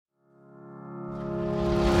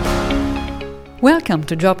Welcome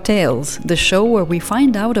to Job Tales, the show where we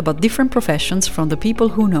find out about different professions from the people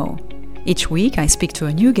who know. Each week I speak to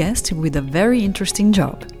a new guest with a very interesting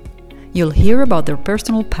job. You'll hear about their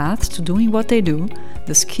personal paths to doing what they do,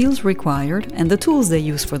 the skills required, and the tools they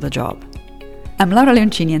use for the job. I'm Laura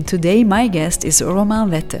Leoncini, and today my guest is Romain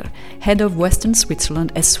Vetter, head of Western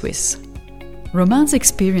Switzerland as Swiss. Romain's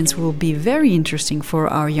experience will be very interesting for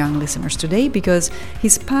our young listeners today because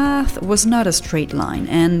his path was not a straight line,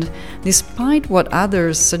 and despite what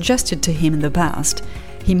others suggested to him in the past,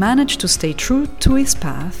 he managed to stay true to his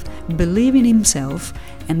path, believe in himself,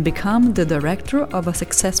 and become the director of a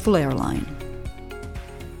successful airline.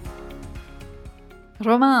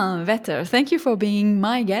 Romain Vetter, thank you for being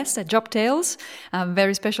my guest at Job Tales, a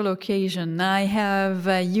very special occasion. I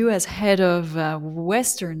have you as head of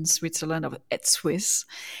Western Switzerland at Swiss.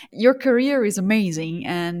 Your career is amazing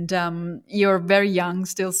and you're very young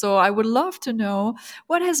still, so I would love to know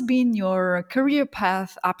what has been your career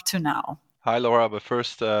path up to now. Hi, Laura. But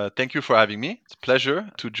first, thank you for having me. It's a pleasure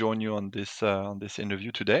to join you on this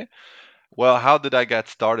interview today. Well, how did I get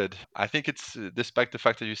started? I think it's, despite the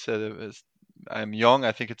fact that you said I'm young,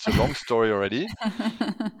 I think it's a long story already.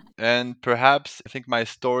 And perhaps I think my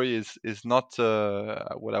story is not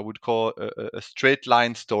what I would call a straight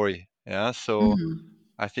line story. Yeah. So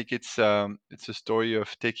I think it's a story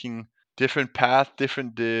of taking different paths,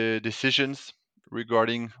 different decisions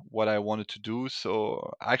regarding what I wanted to do.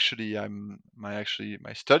 So actually, my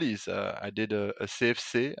studies. I did a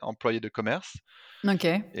CFC, employé de commerce,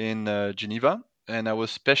 in Geneva, and I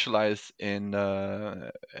was specialized in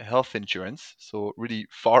health insurance. So really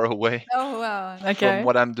far away from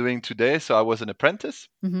what I'm doing today. So I was an apprentice.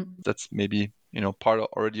 That's maybe part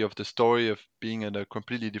already of the story of being in a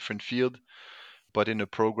completely different field, but in a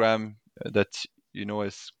program that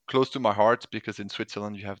is close to my heart, because in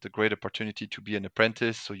Switzerland you have the great opportunity to be an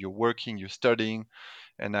apprentice. So you're working, you're studying,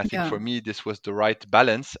 and I think for me this was the right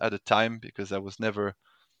balance at the time, because I was never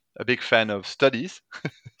a big fan of studies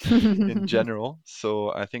in general.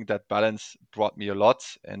 So I think that balance brought me a lot.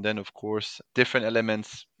 And then of course different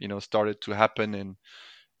elements started to happen,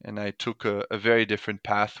 and I took a very different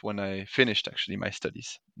path when I finished actually my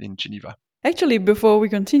studies in Geneva. Actually, before we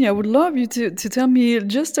continue, I would love you to tell me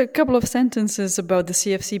just a couple of sentences about the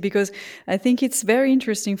CFC, because I think it's very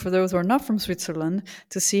interesting for those who are not from Switzerland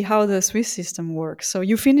to see how the Swiss system works. So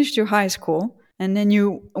you finished your high school and then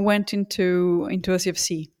you went into a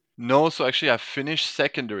CFC. No, so actually I finished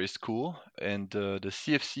secondary school, and the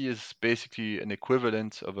CFC is basically an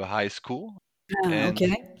equivalent of a high school. And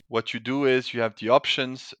what you do is you have the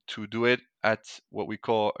options to do it at what we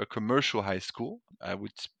call a commercial high school.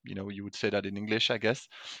 You would say that in English, I guess.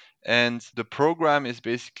 And the program is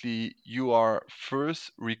basically you are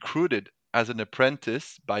first recruited as an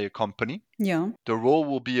apprentice by a company. Yeah. The role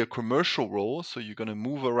will be a commercial role, so you're going to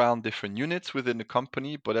move around different units within the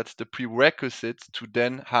company, but that's the prerequisite to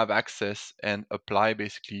then have access and apply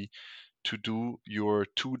basically to do your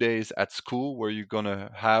 2 days at school, where you're going to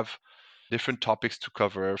have different topics to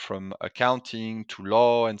cover, from accounting to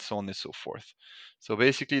law and so on and so forth. So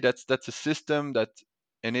basically that's a system that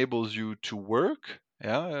enables you to work,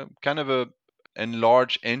 kind of a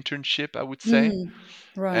enlarged internship, I would say.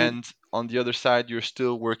 Right. And on the other side, you're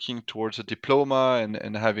still working towards a diploma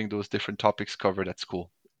and having those different topics covered at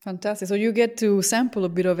school. Fantastic. So you get to sample a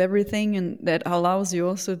bit of everything, and that allows you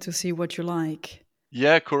also to see what you like.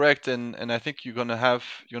 Yeah, correct. And I think you're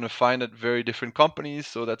gonna find at very different companies.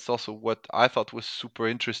 So that's also what I thought was super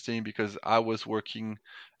interesting, because I was working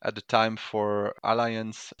at the time for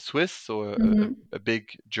Allianz Swiss, so a big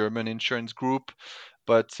German insurance group.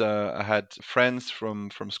 But I had friends from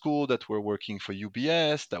school that were working for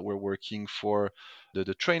UBS, that were working for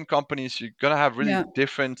the train companies. You're gonna have really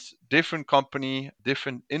different company,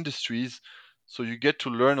 different industries. So you get to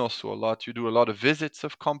learn also a lot. You do a lot of visits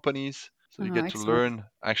of companies. So you get to learn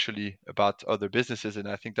actually about other businesses. And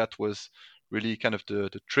I think that was really kind of the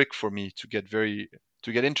trick for me to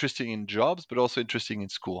get interesting in jobs, but also interesting in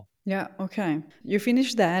school. Yeah, okay. You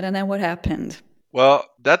finished that, and then what happened? Well,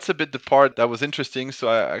 that's a bit the part that was interesting. So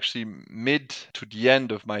I actually, mid to the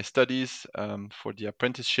end of my studies for the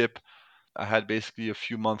apprenticeship, I had basically a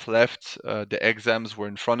few months left. The exams were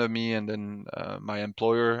in front of me, and then my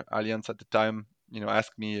employer, Allianz at the time,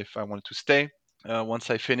 asked me if I wanted to stay once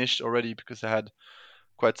I finished already, because I had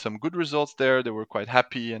quite some good results there. They were quite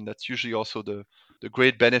happy, and that's usually also the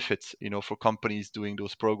great benefits, for companies doing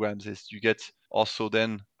those programs, is you get also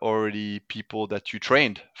then already people that you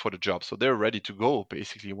trained for the job, so they're ready to go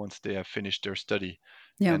basically once they have finished their study.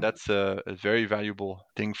 Yeah. And that's a very valuable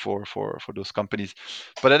thing for those companies.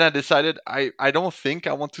 But then I decided I don't think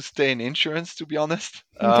I want to stay in insurance, to be honest.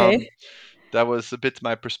 Okay. that was a bit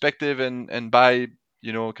my perspective. And by,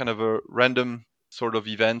 kind of a random sort of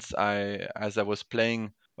events, as I was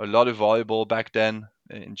playing a lot of volleyball back then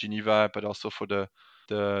in Geneva, but also for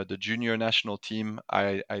the junior national team,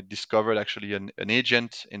 I discovered actually an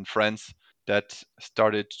agent in France that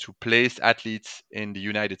started to place athletes in the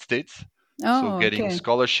United States. So Oh, getting okay.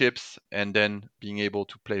 scholarships and then being able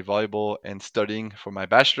to play volleyball and studying for my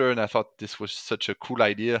bachelor. And I thought this was such a cool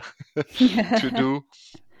idea to Yeah. do.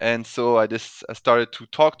 And so I started to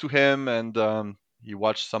talk to him, and he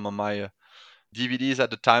watched some of my DVDs at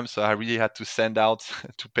the time. So I really had to send out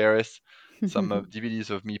to Paris some DVDs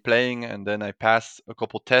of me playing, and then I passed a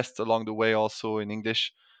couple tests along the way, also in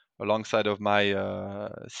English, alongside of my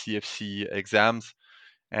CFC exams.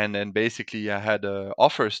 And then basically I had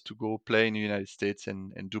offers to go play in the United States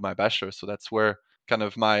and do my bachelor. So that's where kind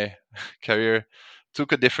of my career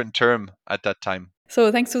took a different turn at that time. So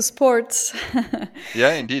thanks to sports,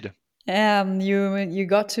 Yeah, indeed. you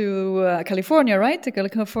got to California, right? The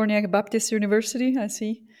California Baptist University, I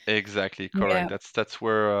see. Exactly, Yeah. correct. That's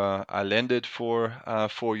where I landed for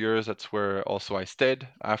 4 years. That's where also I stayed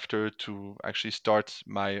after to actually start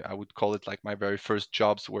my, I would call it like my very first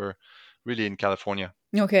jobs were really in California.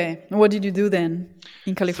 Okay. What did you do then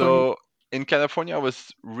in California? So in California, I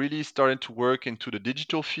was really starting to work into the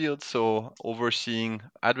digital field, so overseeing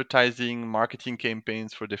advertising, marketing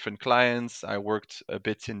campaigns for different clients. I worked a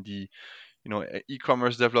bit in the,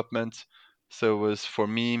 e-commerce development. So it was for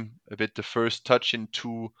me a bit the first touch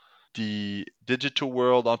into the digital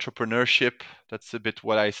world, entrepreneurship. That's a bit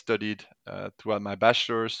what I studied throughout my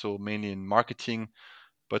bachelor, so mainly in marketing,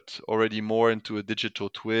 but already more into a digital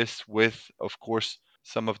twist with, of course,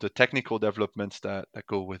 some of the technical developments that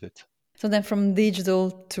go with it. So then from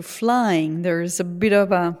digital to flying, there's a bit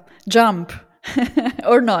of a jump,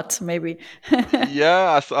 or not, maybe.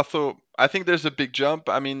 Yeah, I think there's a big jump.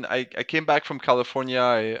 I mean, I came back from California.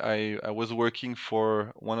 I was working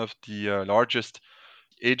for one of the largest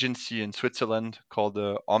agency in Switzerland called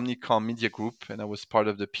the Omnicom Media Group, and I was part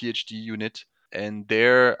of the PhD unit. And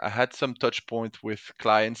there I had some touch point with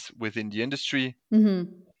clients within the industry, Hmm.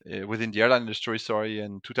 within the airline industry, sorry.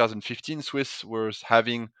 In 2015, Swiss was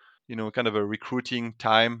having, kind of a recruiting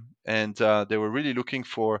time, and they were really looking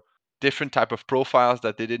for different type of profiles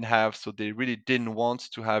that they didn't have. So they really didn't want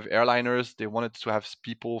to have airliners. They wanted to have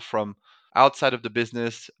people from outside of the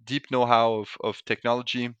business, deep know-how of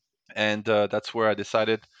technology, and that's where I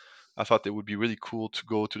decided. I thought it would be really cool to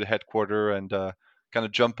go to the headquarter and kind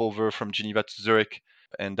of jump over from Geneva to Zurich,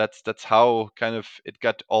 and that's how kind of it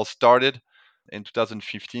got all started in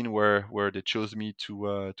 2015, where they chose me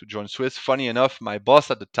to join Swiss. Funny enough, my boss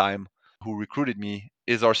at the time, who recruited me,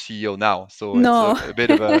 is our CEO now. So it's No. a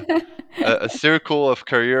bit of a circle of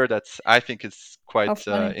career that's I think is How quite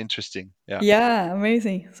funny. interesting. Yeah. Yeah,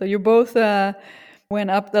 amazing. So you both went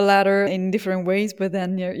up the ladder in different ways, but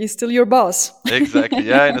then you're still your boss. Exactly.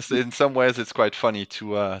 Yeah, in some ways it's quite funny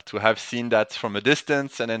to have seen that from a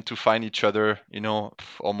distance and then to find each other,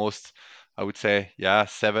 almost I would say, yeah,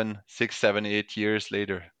 7, 6, 7, 8 years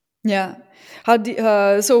later. Yeah. What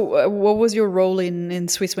was your role in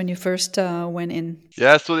Swiss when you first went in?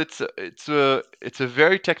 Yeah, so it's a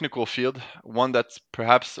very technical field, one that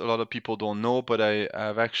perhaps a lot of people don't know, but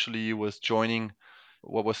I've actually was joining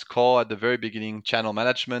what was called at the very beginning channel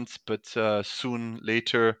management, but soon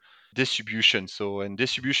later distribution. So, and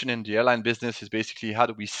distribution in the airline business is basically how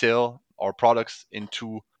do we sell our products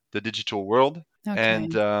into the digital world.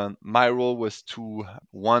 And Okay. my role was to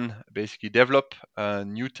one basically develop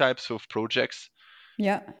new types of projects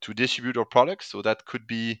Yeah. to distribute our products. So that could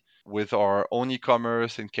be with our own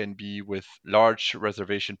e-commerce and can be with large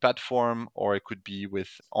reservation platform, or it could be with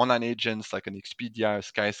online agents like an Expedia, a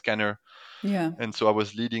Skyscanner. Yeah. And so I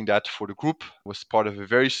was leading that for the group. I was part of a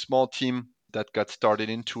very small team that got started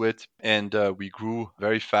into it, and we grew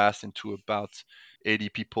very fast into about 80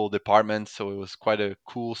 people department. So it was quite a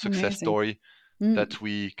cool success Amazing. story Mm. that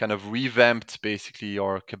we kind of revamped basically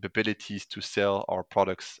our capabilities to sell our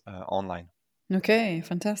products online. Okay,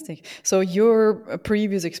 fantastic. So your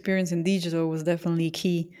previous experience in digital was definitely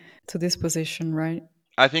key to this position, right?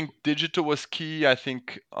 I think digital was key. I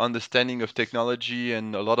think understanding of technology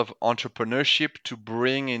and a lot of entrepreneurship to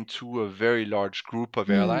bring into a very large group of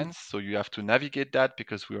Mm. airlines. So you have to navigate that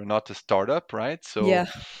because we are not a startup, right? So, Yeah.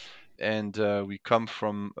 and we come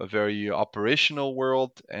from a very operational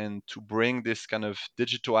world, and to bring this kind of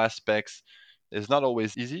digital aspects is not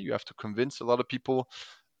always easy. You have to convince a lot of people,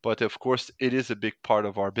 but of course, it is a big part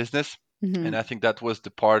of our business. And Hmm. I think that was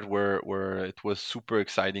the part where it was super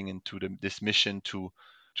exciting into this mission to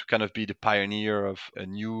to kind of be the pioneer of a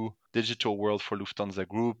new digital world for Lufthansa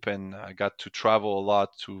Group. And I got to travel a lot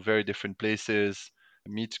to very different places,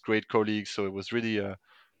 meet great colleagues. So it was really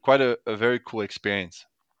quite a very cool experience.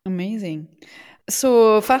 Amazing.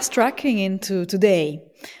 So, fast tracking into today,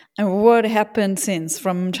 and what happened since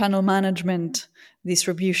from channel management,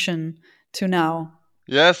 distribution to now?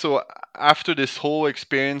 Yeah, so after this whole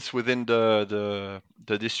experience within the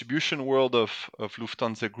distribution world of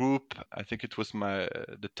Lufthansa Group, I think it was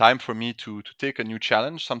the time for me to take a new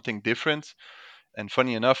challenge, something different. And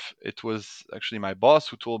funny enough, it was actually my boss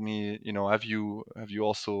who told me, have you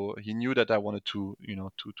also, he knew that I wanted to,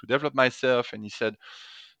 to develop myself, and he said,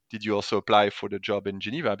 did you also apply for the job in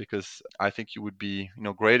Geneva? Because I think you would be,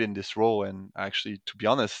 great in this role. And actually, to be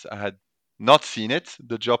honest, I had not seen it,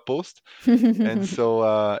 the job post. And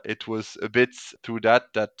so it was a bit through that,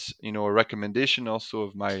 a recommendation also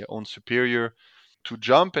of my own superior to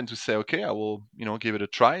jump and to say, okay, I will, give it a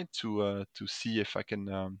try to see if I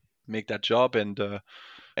can make that job and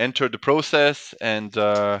enter the process. And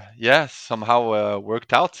yeah, somehow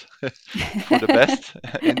worked out for the best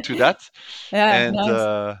into that. Yeah, And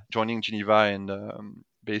nice. joining Geneva in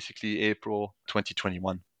basically April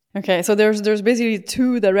 2021. Okay, so there's basically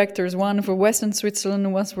two directors, one for Western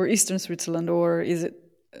Switzerland, one for Eastern Switzerland, or is it?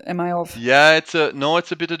 Am I off? Yeah, it's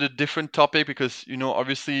a bit of a different topic because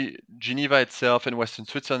obviously Geneva itself and Western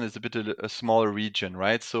Switzerland is a bit of a smaller region,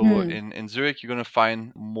 right? So Hmm. in Zurich you're gonna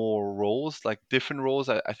find more roles, like different roles.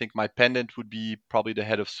 I think my pendant would be probably the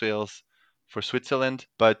head of sales for Switzerland,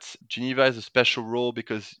 but Geneva is a special role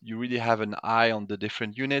because you really have an eye on the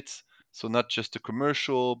different units. So not just the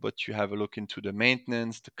commercial, but you have a look into the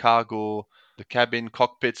maintenance, the cargo, the cabin,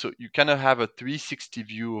 cockpit. So you kind of have a 360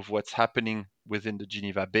 view of what's happening within the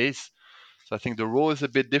Geneva base. So I think the role is a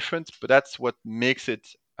bit different, but that's what makes it,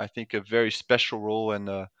 I think, a very special role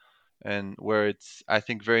and where it's, I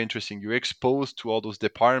think, very interesting. You're exposed to all those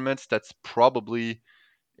departments. That's probably,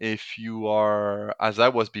 if you are, as I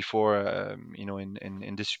was before,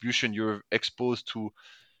 in distribution, you're exposed to,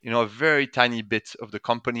 a very tiny bit of the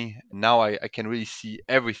company. Now I can really see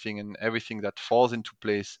everything and everything that falls into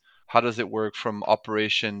place. How does it work from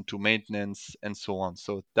operation to maintenance and so on?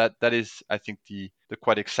 So that is, I think, the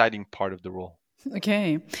quite exciting part of the role.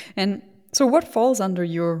 Okay, and so what falls under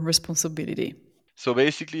your responsibility? So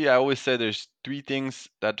basically, I always say there's three things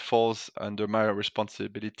that falls under my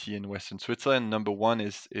responsibility in Western Switzerland. Number one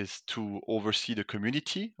is to oversee the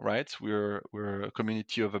community, right? We're a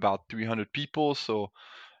community of about 300 people, so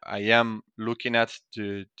I am looking at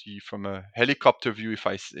the from a helicopter view,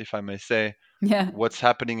 if I may say, Yeah. what's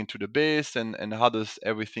happening into the base and how does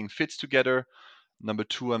everything fits together. Number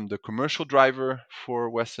two, I'm the commercial driver for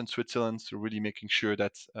Western Switzerland, so really making sure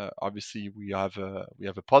that obviously we have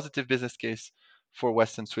a positive business case for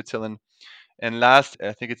Western Switzerland. And last,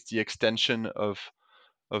 I think it's the extension of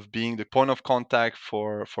being the point of contact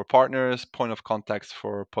for partners, point of contacts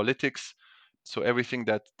for politics. So everything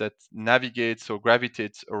that navigates or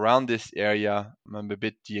gravitates around this area, I'm a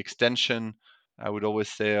bit the extension, I would always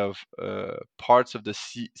say, of parts of the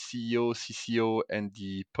CEO, CCO, and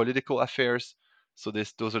the political affairs. So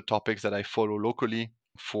those are topics that I follow locally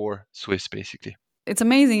for Swiss, basically. It's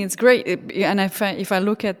amazing. It's great. And if I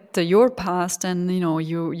look at your past, and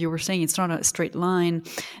you were saying it's not a straight line.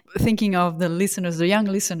 Thinking of the listeners, the young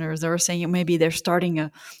listeners, they are saying maybe they're starting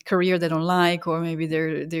a career they don't like, or maybe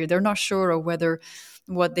they're not sure of whether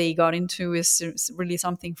what they got into is really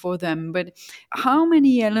something for them. But how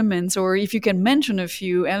many elements, or if you can mention a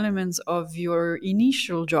few elements of your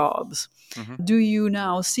initial jobs, hmm do you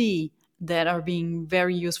now see that are being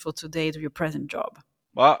very useful today to your present job?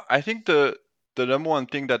 Well, I think the number one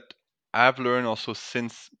thing that I've learned also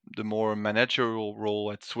since the more managerial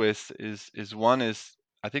role at Swiss is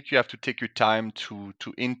I think you have to take your time to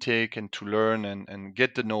intake and to learn and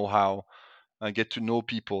get the know-how and get to know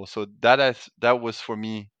people. So that was for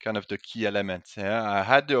me kind of the key element. Yeah, I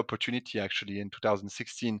had the opportunity actually in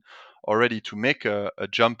 2016 already to make a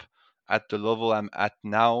jump at the level I'm at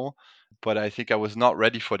now, but I think I was not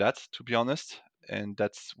ready for that, to be honest. And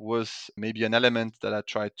that was maybe an element that I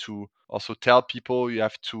tried to also tell people. You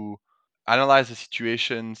have to analyze the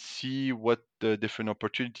situation, see what the different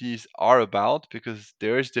opportunities are about, because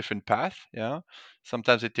there is different path. Yeah,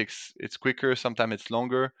 sometimes it's quicker, sometimes it's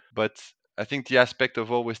longer, but I think the aspect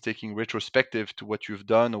of always taking retrospective to what you've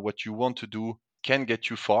done or what you want to do can get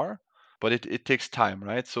you far, but it takes time,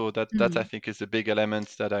 right? So that I think is the big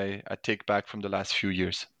element that I take back from the last few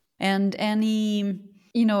years. And any,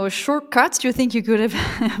 shortcuts do you think you could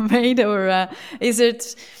have made, or is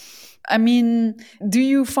it? I mean, do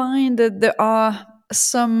you find that there are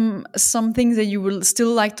some things that you will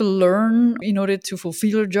still like to learn in order to fulfill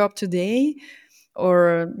your job today?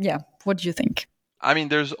 Or yeah, what do you think? I mean,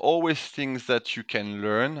 there's always things that you can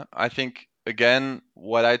learn. I think, again,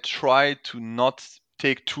 what I try to not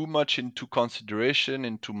take too much into consideration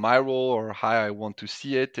into my role or how I want to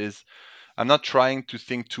see it is I'm not trying to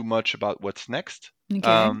think too much about what's next.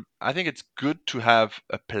 Okay. I think it's good to have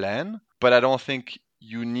a plan, but I don't think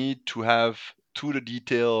you need to have to the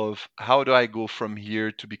detail of how do I go from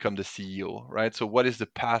here to become the CEO, right? So, what is the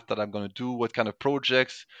path that I'm going to do? What kind of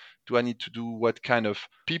projects do I need to do? What kind of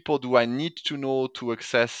people do I need to know to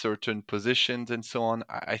access certain positions and so on?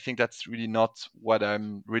 I think that's really not what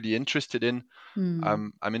I'm really interested in.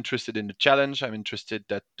 Hmm. I'm interested in the challenge. I'm interested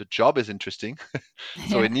that the job is interesting.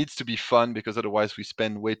 So Yeah. it needs to be fun because otherwise we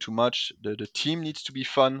spend way too much. The team needs to be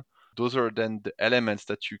fun. Those are then the elements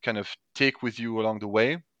that you kind of take with you along the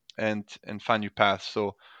way and find your path.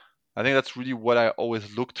 So I think that's really what I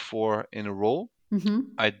always looked for in a role. Mm-hmm.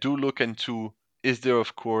 I do look into, is there,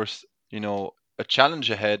 of course, a challenge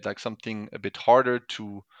ahead, like something a bit harder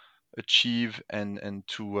to achieve and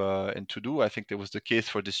to do. I think that was the case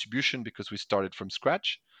for distribution because we started from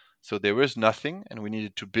scratch. So there is nothing, and we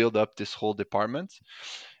needed to build up this whole department.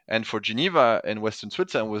 And for Geneva and Western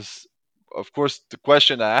Switzerland was, of course, the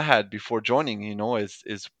question that I had before joining.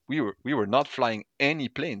 Is we were not flying any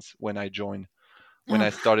planes when I Oh,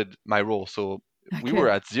 started my role. So we were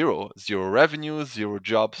okay. at zero revenue, zero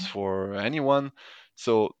jobs for anyone.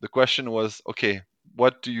 So the question was, okay,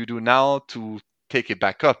 what do you do now to take it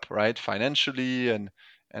back up, right? Financially and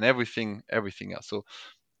everything else. So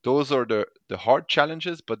those are the hard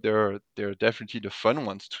challenges, but they're definitely the fun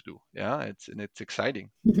ones to do. Yeah, it's exciting.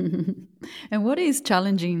 And what is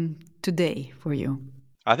challenging today for you?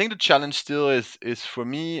 I think the challenge still is for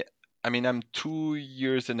me. I mean, I'm 2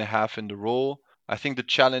 years and a half in the role. I think the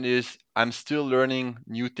challenge is I'm still learning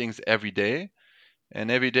new things every day,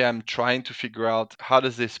 and every day I'm trying to figure out how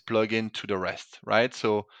does this plug into the rest, right?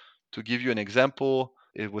 So to give you an example,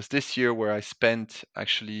 it was this year where I spent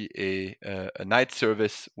actually a night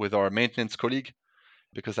service with our maintenance colleague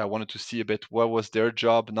because I wanted to see a bit what was their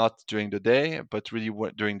job, not during the day, but really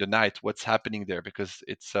during the night, what's happening there, because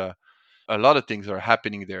it's a lot of things are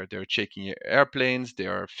happening there. They're checking airplanes, they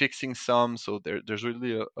are fixing some, so there's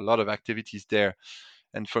really a lot of activities there.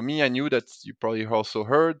 And for me, I knew that you probably also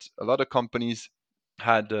heard a lot of companies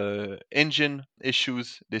had engine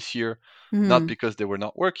issues this year, not Hmm. because they were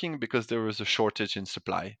not working, because there was a shortage in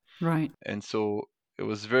supply. Right. And so it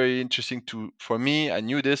was very interesting to for me. I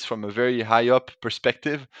knew this from a very high up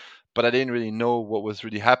perspective, but I didn't really know what was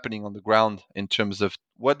really happening on the ground in terms of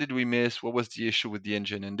what did we miss, what was the issue with the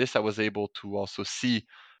engine, and this I was able to also see.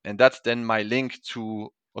 And that's then my link to,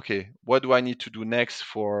 okay, what do I need to do next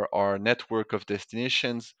for our network of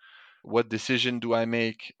destinations? What decision do I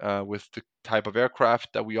make with the type of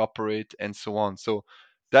aircraft that we operate, and so on. So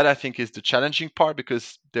that I think is the challenging part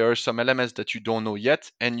because there are some elements that you don't know yet,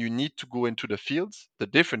 and you need to go into the fields, the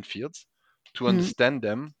different fields, to Mm. understand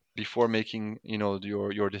them before making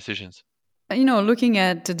your decisions. Looking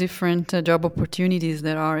at the different job opportunities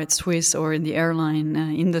that are at Swiss or in the airline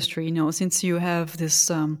industry, since you have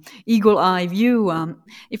this eagle eye view,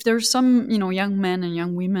 if there's some, young men and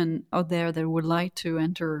young women out there that would like to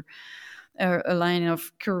enter a line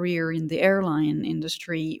of career in the airline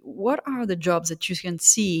industry, what are the jobs that you can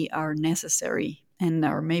see are necessary and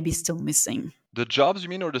are maybe still missing? The jobs you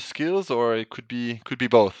mean, or the skills, or it could be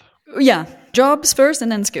both. Yeah, jobs first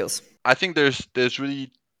and then skills. I think there's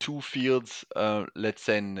really two fields, let's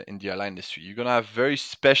say in the airline industry. You're gonna have very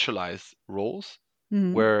specialized roles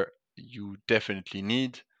Hmm. where you definitely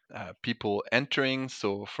need people entering.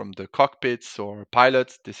 So from the cockpits or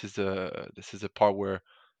pilots, this is a part where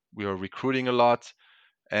we are recruiting a lot.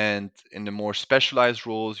 And in the more specialized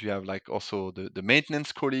roles, you have like also the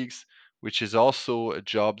maintenance colleagues, which is also a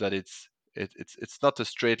job that it's not a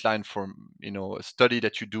straight line from a study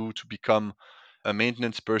that you do to become a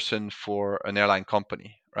maintenance person for an airline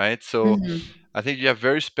company, right? So Hmm. I think you have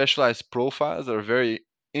very specialized profiles that are very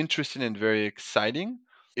interesting and very exciting.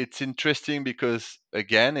 It's interesting because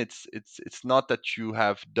again, it's not that you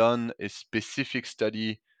have done a specific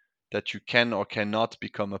study that you can or cannot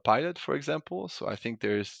become a pilot, for example. So I think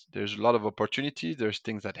there's a lot of opportunity. There's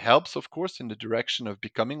things that helps, of course, in the direction of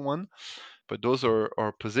becoming one, but those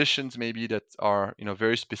are positions maybe that are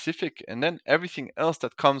very specific, and then everything else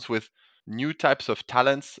that comes with new types of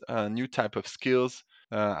talents, new type of skills.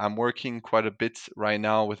 I'm working quite a bit right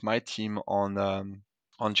now with my team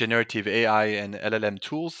on generative AI and LLM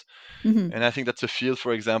tools, and Hmm. I think that's a field,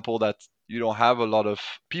 for example, that you don't have a lot of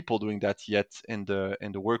people doing that yet in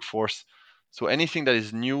the workforce. So anything that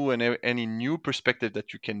is new and any new perspective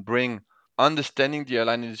that you can bring, understanding the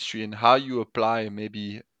airline industry and how you apply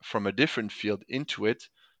maybe from a different field into it,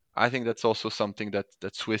 I think that's also something that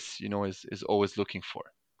Swiss, is always looking for.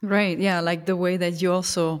 Right. Yeah. Like the way that you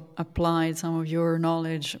also applied some of your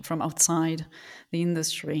knowledge from outside the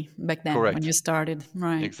industry back then when you Correct. started.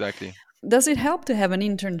 Right. Exactly. Does it help to have an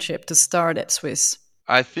internship to start at Swiss?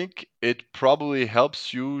 I think it probably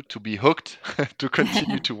helps you to be hooked to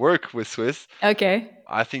continue to work with Swiss. Okay.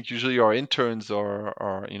 I think usually our interns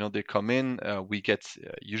are they come in. We get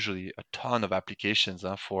usually a ton of applications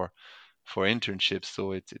for internships,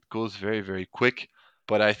 so it goes very very quick.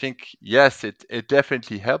 But I think yes, it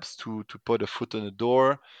definitely helps to put a foot in the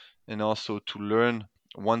door and also to learn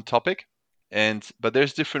one topic. And but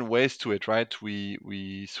there's different ways to it, right?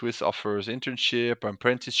 We Swiss offers internship,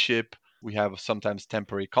 apprenticeship. We have sometimes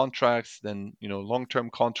temporary contracts, then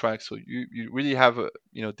long-term contracts. So you really have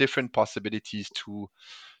different possibilities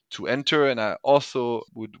to enter. And I also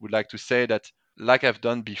would like to say that, like I've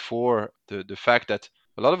done before, the fact that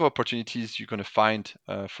a lot of opportunities you're going to find,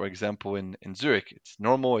 for example, in Zurich, it's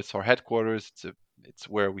normal, it's our headquarters, it's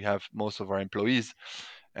where we have most of our employees.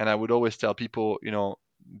 And I would always tell people,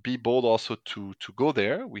 be bold also to go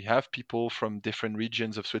there. We have people from different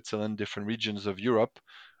regions of Switzerland, different regions of Europe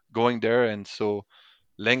going there, and so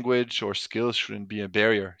language or skills shouldn't be a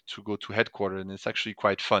barrier to go to headquarters, and it's actually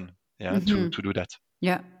quite fun, yeah, to do that.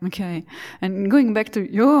 Yeah. Okay. And going back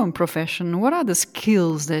to your own profession, what are the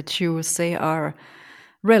skills that you would say are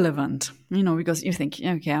relevant? Because you think,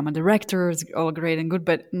 okay, I'm a director, it's all great and good,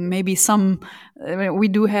 but maybe we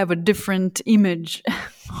do have a different image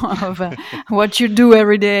of what you do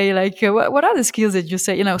every day. Like, what are the skills that you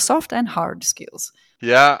say, soft and hard skills?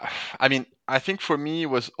 Yeah, I mean, I think for me it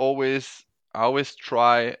was always I always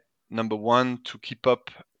try, number one, to keep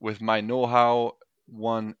up with my know-how,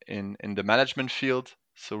 one in the management field.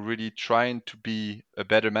 So really trying to be a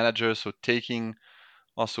better manager. So taking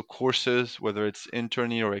also courses, whether it's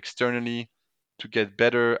internally or externally, to get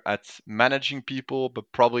better at managing people,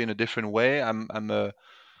 but probably in a different way.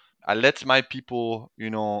 I let my people,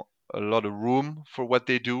 a lot of room for what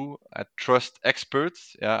they do. I trust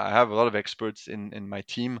experts. Yeah, I have a lot of experts in my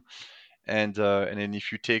team, and then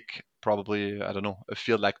if you take probably, I don't know, a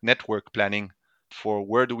field like network planning, for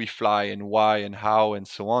where do we fly and why and how and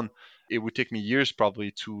so on, it would take me years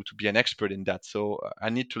probably to be an expert in that. So I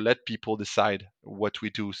need to let people decide what we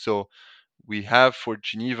do. So we have for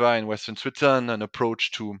Geneva and Western Switzerland an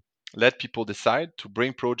approach to let people decide, to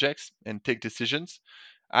bring projects and take decisions.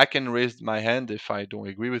 I can raise my hand if I don't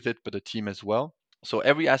agree with it, but the team as well. So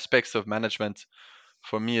every aspects of management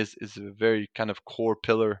for me is a very kind of core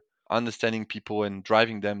pillar. Understanding people and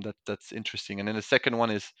driving them, that's interesting. And then the second one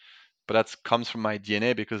is, but that comes from my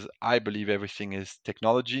DNA, because I believe everything is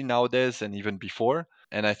technology nowadays and even before.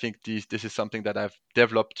 And I think this is something that I've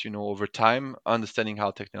developed, over time, understanding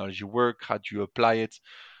how technology work, how do you apply it,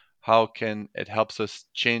 how can it helps us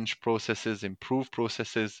change processes, improve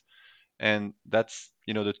processes. And that's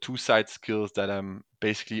the two side skills that I'm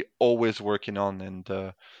basically always working on. And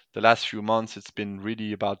the last few months it's been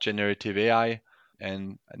really about generative AI,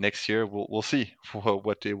 and next year we'll see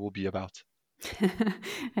what it will be about.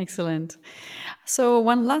 Excellent. So,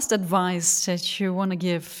 one last advice that you want to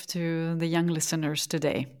give to the young listeners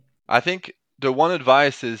today. I think the one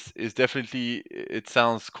advice is definitely, it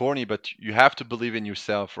sounds corny, but you have to believe in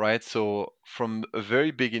yourself, right? So from a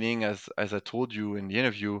very beginning, as I told you in the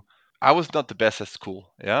interview, I was not the best at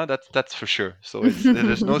school. Yeah, that's for sure. So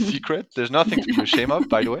there's no secret. There's nothing to be ashamed of,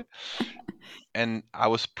 by the way. And I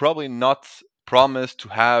was probably not promised to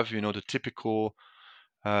have, the typical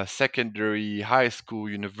secondary, high school,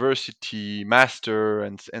 university, master,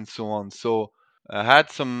 and so on. So I had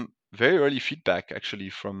some very early feedback actually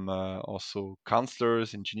from also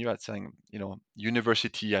counselors in Geneva saying,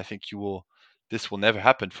 university, I think this will never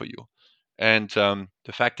happen for you. And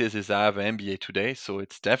the fact is I have an MBA today, so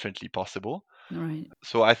it's definitely possible. Right.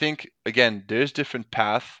 So I think again, there's different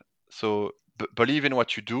path. So believe in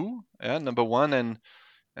what you do, yeah, number one,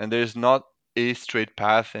 and there's not a straight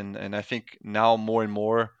path. And I think now more and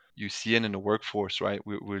more you see it in the workforce, right?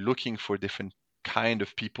 We're looking for different kind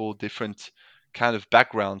of people, different kind of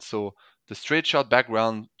background. So the straight shot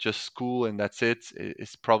background, just school and that's it,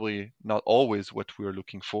 is probably not always what we're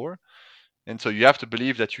looking for. And so you have to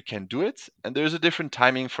believe that you can do it, and there's a different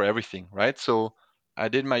timing for everything, right? So I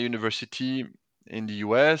did my university in the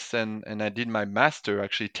US, and I did my master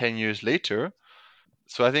actually 10 years later.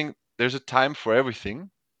 So I think there's a time for everything.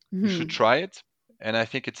 You should Mhm. try it. And I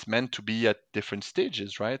think it's meant to be at different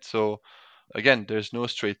stages, right? So again, there's no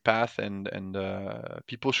straight path, and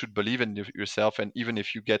people should believe in yourself. And even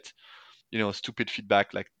if you get stupid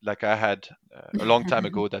feedback like I had a long time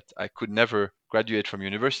ago that I could never graduate from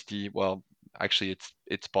university. Well, actually,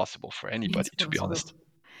 it's possible for anybody, to be honest.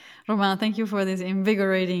 Romain, thank you for this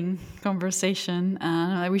invigorating conversation.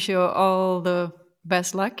 I wish you all the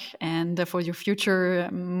best luck and for your future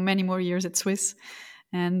many more years at Swiss.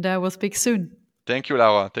 And we'll speak soon. Thank you,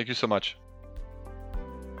 Laura. Thank you so much.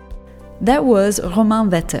 That was Romain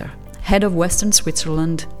Vetter, head of Western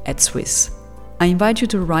Switzerland at Swiss. I invite you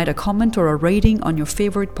to write a comment or a rating on your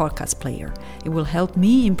favorite podcast player. It will help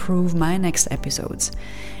me improve my next episodes.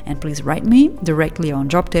 And please write me directly on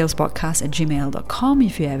jobtalespodcast@gmail.com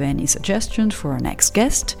if you have any suggestions for our next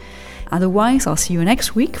guest. Otherwise, I'll see you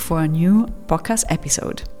next week for a new podcast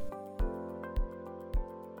episode.